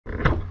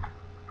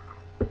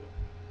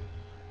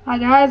Hi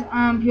guys,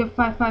 I'm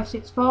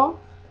Pure5564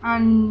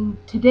 and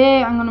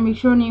today I'm going to be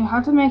showing you how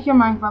to make your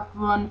Minecraft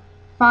run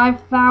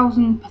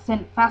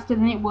 5,000% faster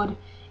than it would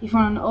if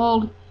you're on an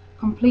old,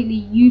 completely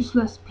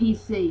useless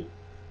PC.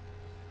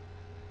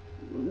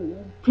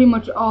 Pretty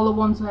much all the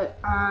ones that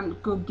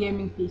aren't good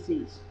gaming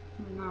PCs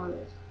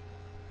nowadays,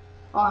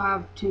 or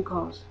have 2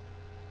 cores.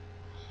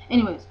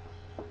 Anyways,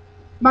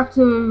 back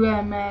to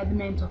the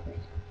main topic.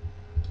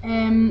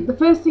 The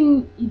first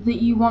thing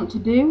that you want to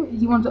do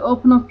is you want to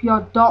open up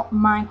your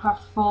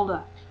 .minecraft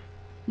folder.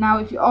 Now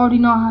if you already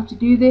know how to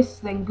do this,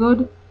 then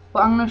good,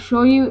 but I'm going to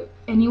show you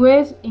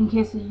anyways in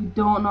case that you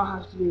don't know how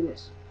to do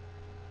this.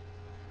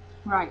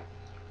 Right,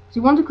 so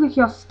you want to click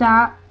your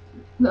start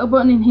little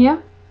button in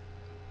here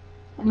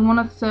and you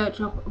want to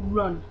search up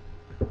run.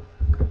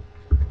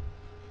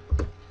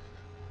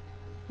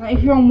 Now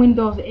if you're on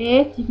Windows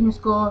 8, you can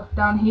just go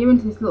down here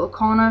into this little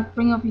corner,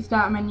 bring up your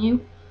start menu,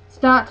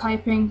 start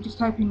typing, just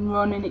type in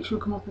run and it should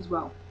come up as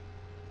well.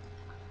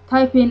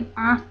 Type in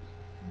app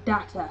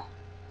data,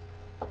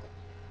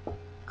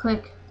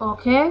 click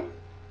OK,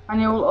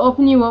 and it will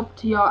open you up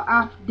to your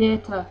app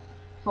data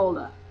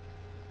folder.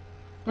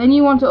 Then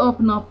you want to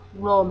open up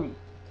roaming.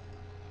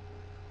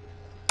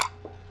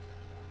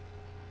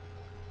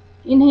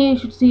 In here you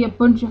should see a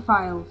bunch of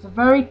files. The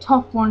very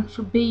top one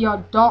should be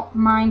your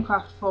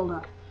 .minecraft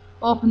folder.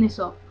 Open this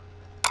up.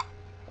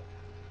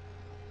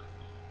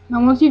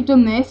 Now once you've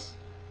done this,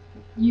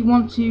 you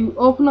want to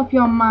open up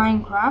your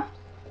Minecraft.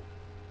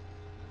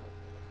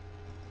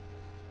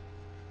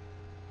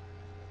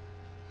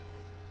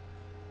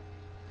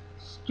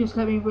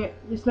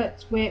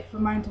 Let's wait for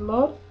mine to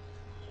load.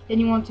 Then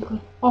you want to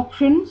click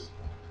options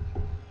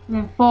and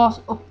then force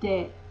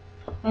update.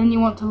 And then you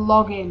want to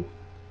log in.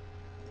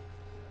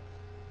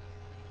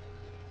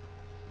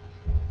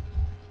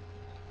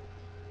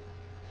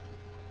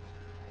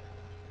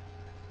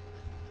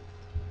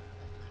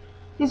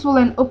 This will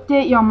then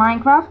update your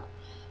Minecraft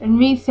and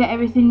reset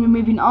everything,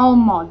 removing all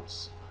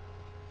mods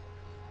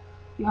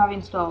you have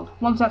installed.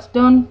 Once that's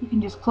done, you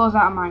can just close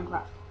out of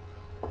Minecraft.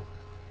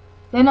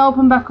 Then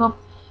open back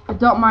up the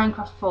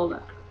 .minecraft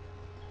folder.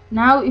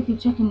 Now if you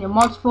check in your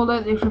mods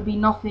folder, there should be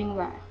nothing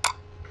there.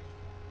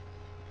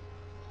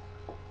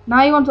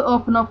 Now you want to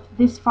open up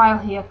this file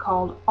here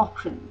called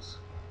options.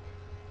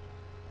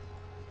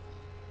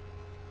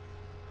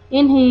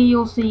 In here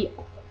you'll see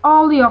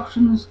all the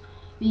options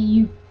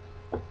that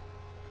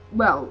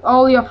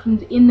all the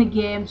options in the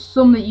game,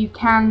 some that you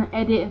can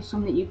edit and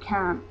some that you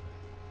can't.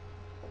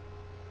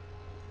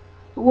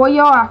 But what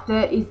you're after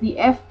is the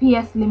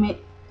FPS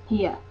limit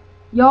here.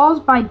 Yours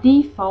by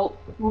default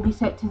will be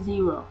set to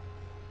 0.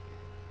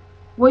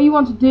 What you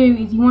want to do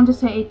is you want to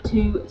set it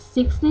to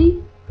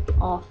 60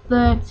 or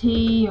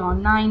 30 or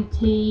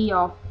 90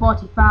 or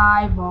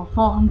 45 or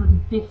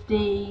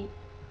 450.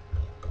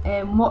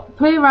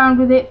 Play around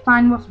with it,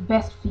 find what's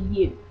best for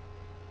you.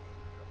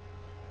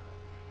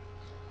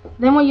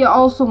 Then what you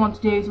also want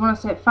to do is you want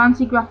to set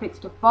fancy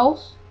graphics to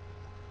false,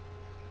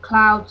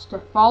 clouds to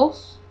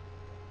false.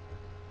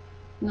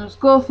 And just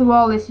go through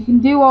all this. You can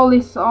do all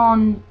this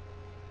on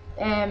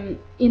in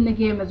the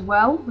game as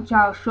well, which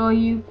I'll show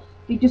you.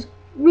 You just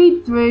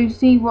read through,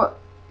 see what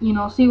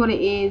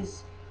it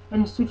is,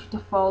 and just switch it to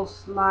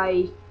false.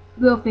 Like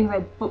little things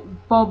like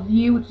bob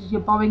view, which is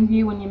your bobbing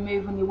view when you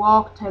move, when you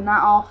walk. Turn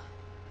that off.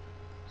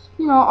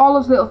 All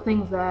those little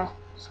things there.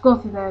 Just go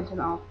through there and turn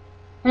it off.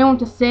 Then you want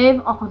to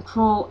save or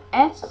Control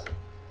S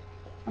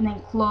and then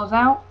close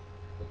out.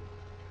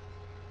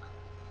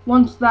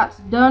 Once that's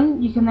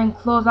done, you can then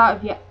close out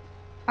of your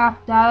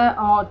app data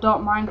or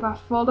 .minecraft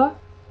folder.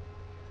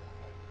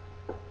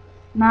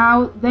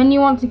 Now then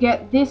you want to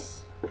get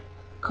this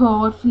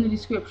code from the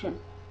description.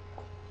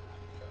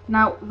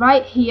 Now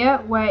right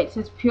here where it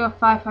says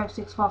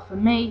Pure5564 for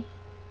me,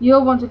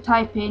 you'll want to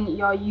type in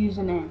your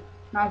username.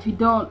 Now if you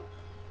don't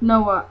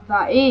know what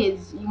that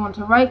is, you want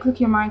to right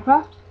click your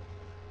Minecraft,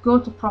 go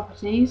to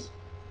properties,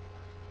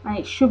 and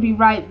it should be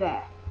right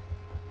there.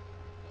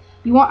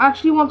 You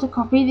actually want to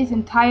copy this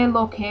entire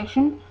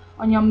location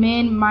on your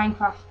main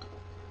Minecraft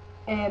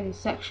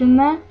section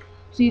there.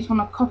 So you just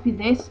want to copy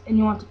this and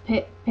you want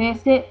to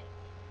paste it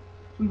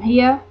from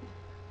here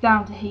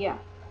down to here.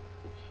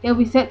 It'll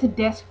be set to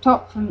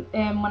desktop from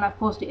when I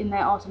post it in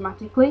there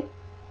automatically.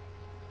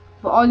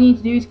 But all you need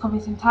to do is copy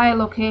this entire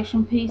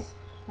location piece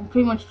and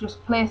pretty much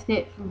just place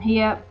it from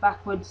here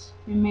backwards,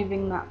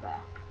 removing that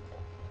there.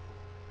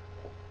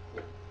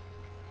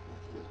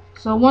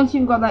 So once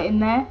you've got that in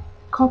there,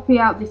 copy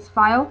out this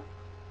file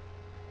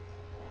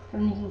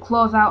and you can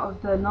close out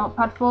of the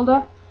notepad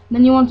folder. And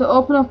then you want to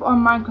open up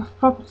on Minecraft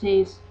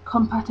properties,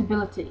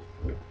 compatibility.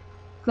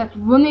 Select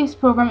run this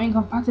program in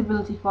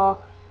compatibility for,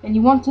 and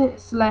you want to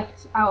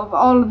select out of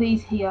all of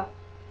these here,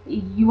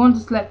 you want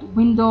to select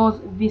Windows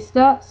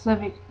Vista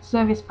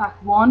Service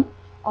Pack 1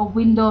 or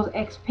Windows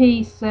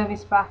XP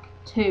Service Pack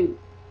 2.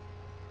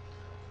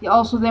 You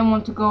also then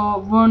want to go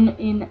run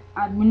in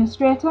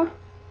administrator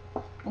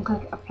and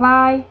click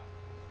apply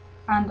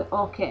and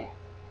OK.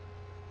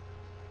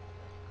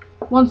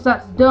 Once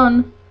that's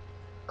done,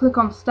 click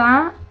on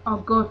Start, or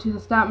go to the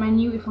Start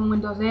menu if on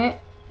Windows 8,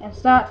 and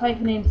start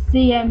typing in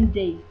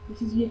CMD.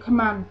 This is your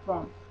command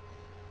prompt.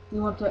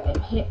 You want to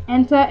hit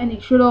enter, and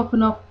it should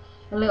open up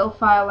a little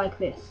file like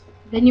this.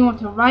 Then you want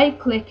to right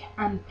click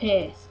and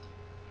paste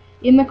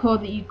in the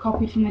code that you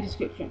copied from the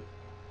description.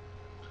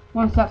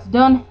 Once that's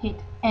done,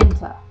 hit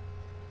enter.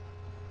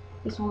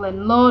 This will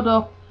then load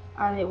up,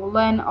 and it will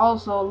then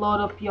also load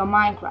up your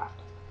Minecraft.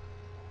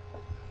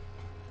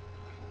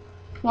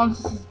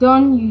 Once this is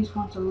done, you just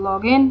want to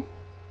log in.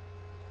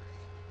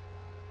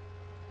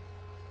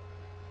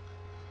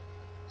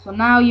 So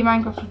now your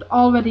Minecraft should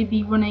already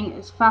be running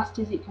as fast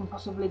as it can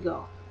possibly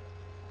go.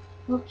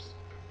 Oops.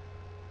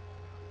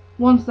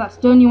 Once that's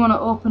done, you want to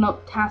open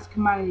up Task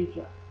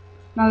Manager.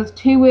 Now there's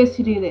two ways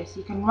to do this.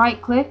 You can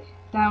right click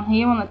down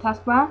here on the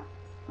taskbar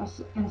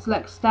and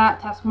select Start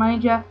Task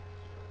Manager,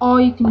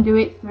 or you can do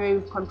it through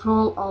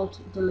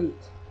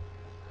Control-Alt-Delete.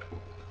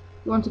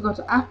 You want to go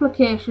to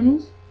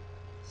Applications,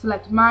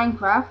 select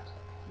Minecraft,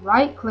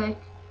 right click,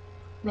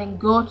 then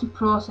go to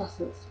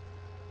Processes.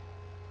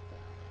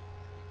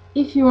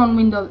 If you're on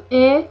Windows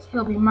 8,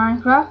 it'll be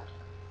Minecraft,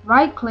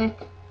 right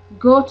click,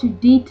 go to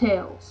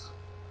Details.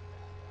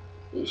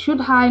 It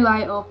should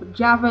highlight up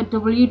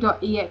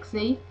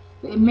javaw.exe,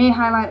 but it may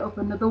highlight up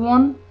another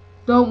one.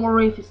 Don't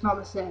worry if it's not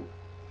the same.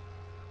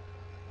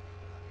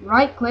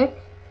 Right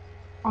click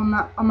on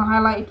the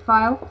highlighted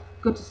file,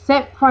 go to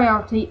Set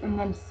Priority, and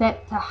then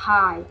Set to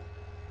High.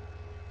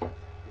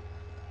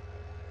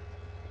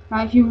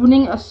 Now if you're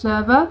running a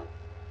server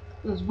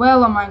as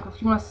well on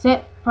Minecraft, you want to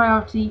set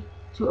priority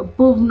to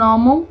above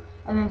normal,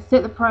 and then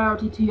set the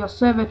priority to your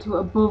server to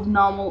above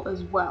normal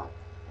as well.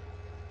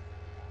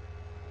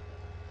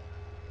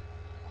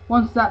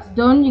 Once that's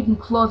done, you can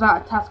close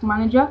out of Task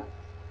Manager,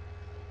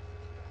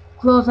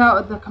 close out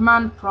of the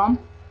command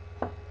prompt,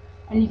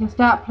 and you can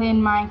start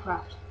playing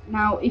Minecraft.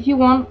 Now if you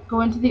want,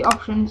 go into the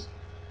options,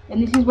 and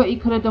this is what you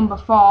could have done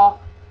before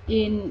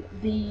in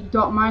the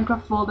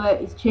 .minecraft folder,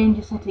 is change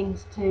your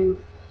settings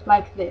to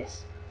like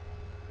this.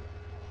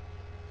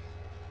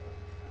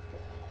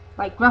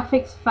 Like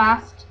graphics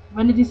fast,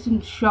 render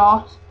distance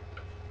short,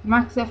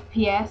 max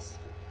FPS.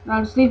 And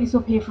I'll just leave this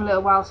up here for a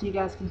little while so you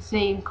guys can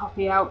see and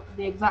copy out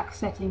the exact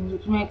settings,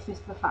 which makes this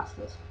the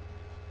fastest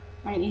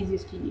and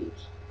easiest to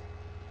use.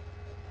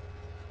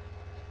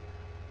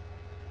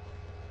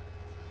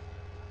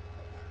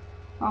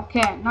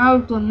 Okay, now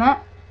we've done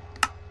that,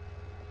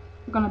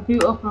 we're going to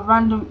boot up a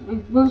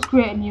random, we'll just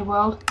create a new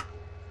world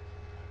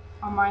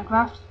on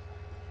Minecraft.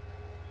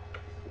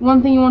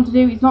 One thing you want to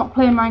do is not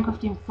play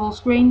Minecraft in full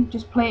screen,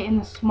 just play it in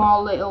the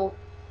small little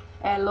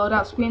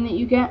loadout screen that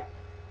you get.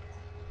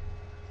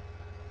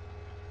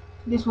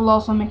 This will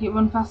also make it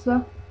run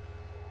faster.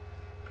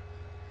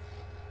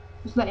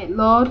 Just let it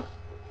load.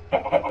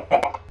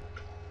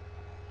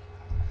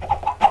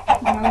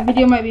 Now the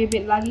video might be a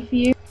bit laggy for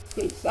you,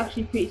 but it's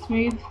actually pretty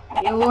smooth.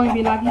 It'll only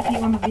be laggy for you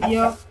on the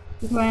video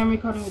because I am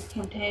recording with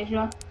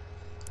Camtasia,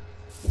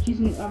 which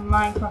isn't a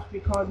Minecraft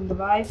recording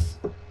device.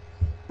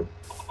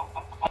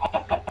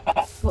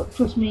 But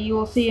trust me, you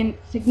will see a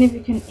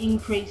significant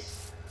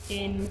increase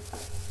in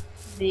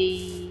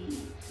the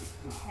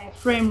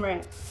frame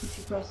rate if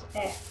you press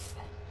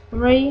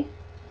F3.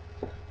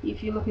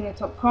 If you look in the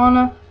top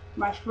corner,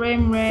 my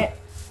frame rate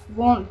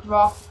won't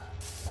drop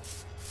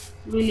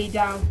really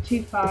down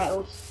too far.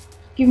 It'll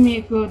give me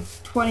a good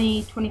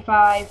 20,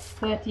 25,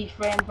 30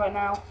 frames right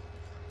now,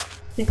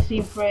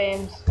 16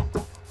 frames.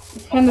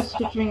 It's kind of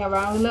stuttering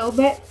around a little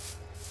bit,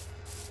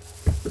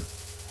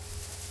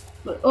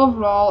 but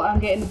overall I'm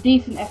getting a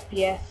decent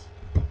FPS,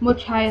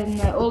 much higher than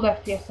the old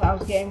FPS that I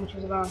was getting, which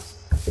was around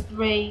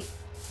 3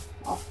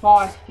 or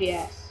 4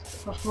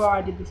 FPS before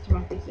I did this to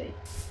my PC.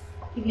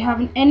 If you're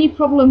having any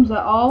problems at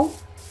all,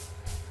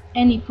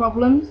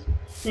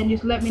 then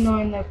just let me know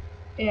in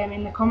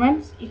the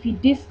comments. If you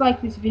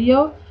dislike this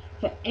video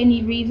for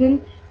any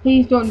reason,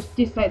 please don't just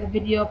dislike the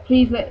video,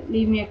 please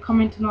leave me a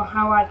comment to know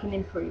how I can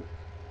improve.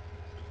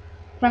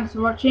 Thanks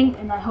for watching,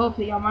 and I hope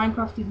that your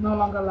Minecraft is no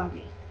longer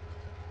laggy.